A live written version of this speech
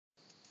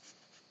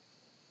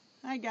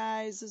Hi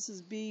guys, this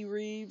is Bea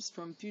Reeves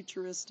from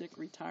Futuristic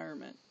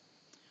Retirement.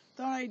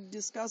 Thought I'd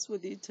discuss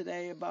with you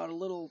today about a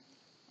little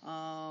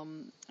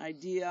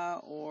idea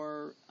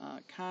or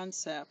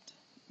concept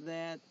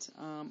that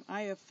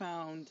I have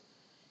found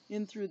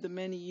in through the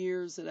many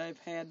years that I've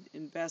had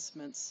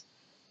investments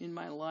in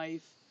my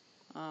life,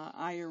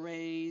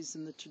 IRAs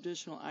and the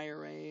traditional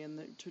IRA and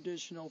the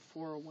traditional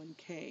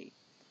 401k.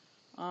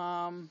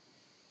 Come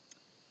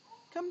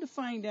to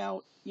find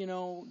out,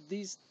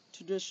 these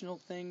traditional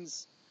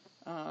things,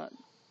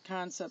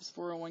 concepts,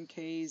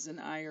 401ks and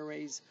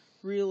IRAs,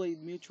 really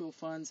mutual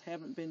funds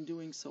haven't been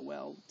doing so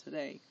well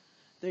today.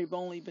 They've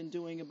only been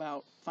doing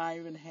about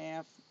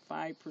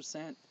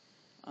 5%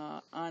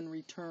 on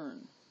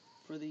return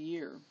for the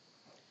year.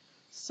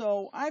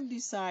 So I've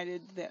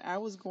decided that I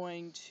was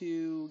going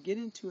to get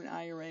into an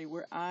IRA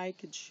where I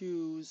could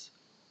choose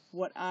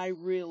what I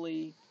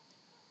really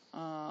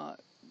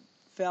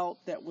felt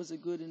that was a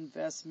good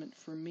investment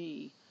for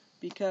me.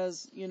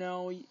 Because, a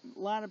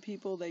lot of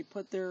people, they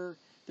put their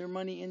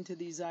money into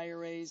these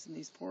IRAs and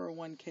these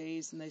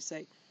 401ks, and they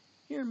say,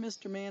 here,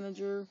 Mr.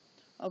 Manager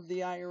of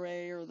the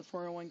IRA or the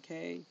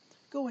 401k,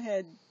 go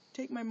ahead,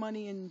 take my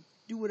money and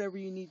do whatever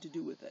you need to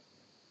do with it.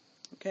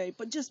 Okay,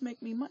 but just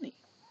make me money.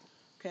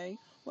 Okay,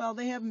 well,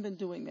 they haven't been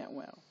doing that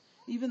well.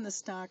 Even the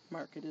stock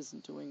market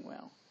isn't doing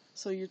well.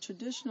 So your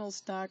traditional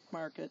stock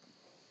market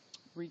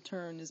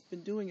return has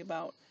been doing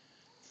about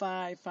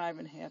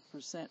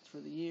 5.5% for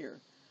the year.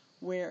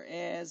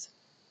 Whereas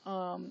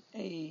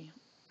a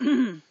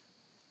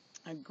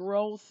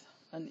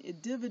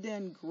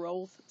dividend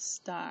growth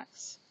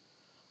stocks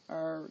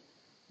are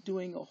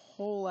doing a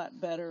whole lot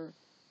better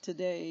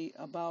today,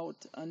 about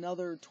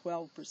another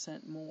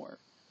 12% more.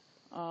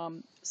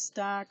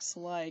 Stocks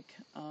like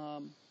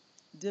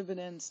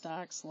dividend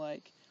stocks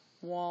like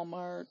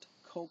Walmart,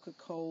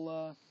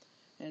 Coca-Cola,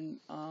 and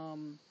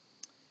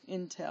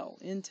Intel.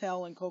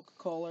 Intel and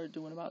Coca-Cola are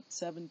doing about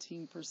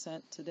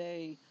 17%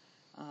 today.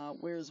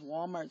 Whereas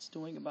Walmart's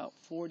doing about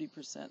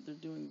 40%. They're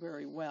doing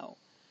very well.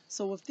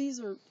 So if these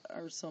are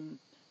some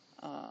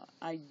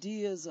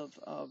ideas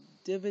of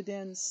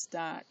dividend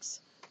stocks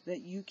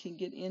that you can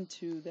get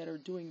into that are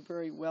doing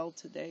very well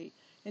today,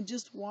 and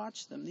just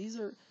watch them. These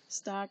are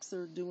stocks that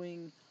are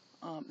doing,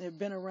 they've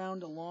been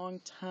around a long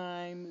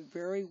time,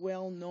 very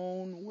well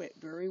known,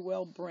 very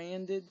well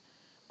branded.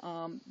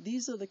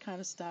 These are the kind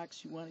of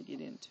stocks you want to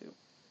get into.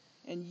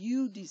 And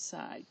you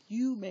decide,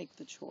 you make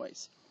the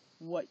choice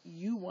what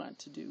you want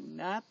to do,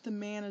 not the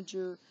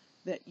manager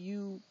that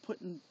you put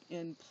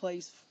in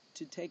place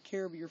to take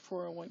care of your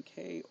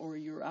 401k or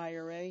your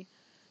IRA.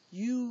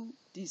 You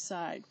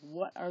decide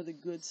what are the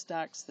good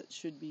stocks that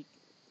should be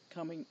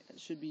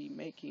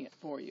making it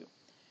for you,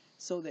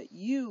 so that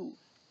you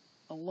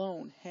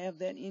alone have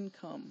that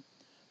income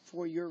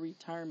for your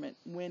retirement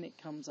when it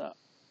comes up.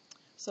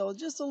 So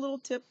just a little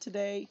tip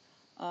today.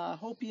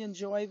 Hope you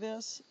enjoy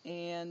this,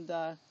 and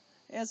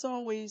as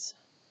always,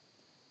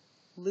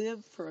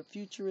 live for a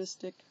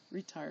futuristic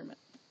retirement.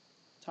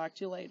 Talk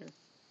to you later.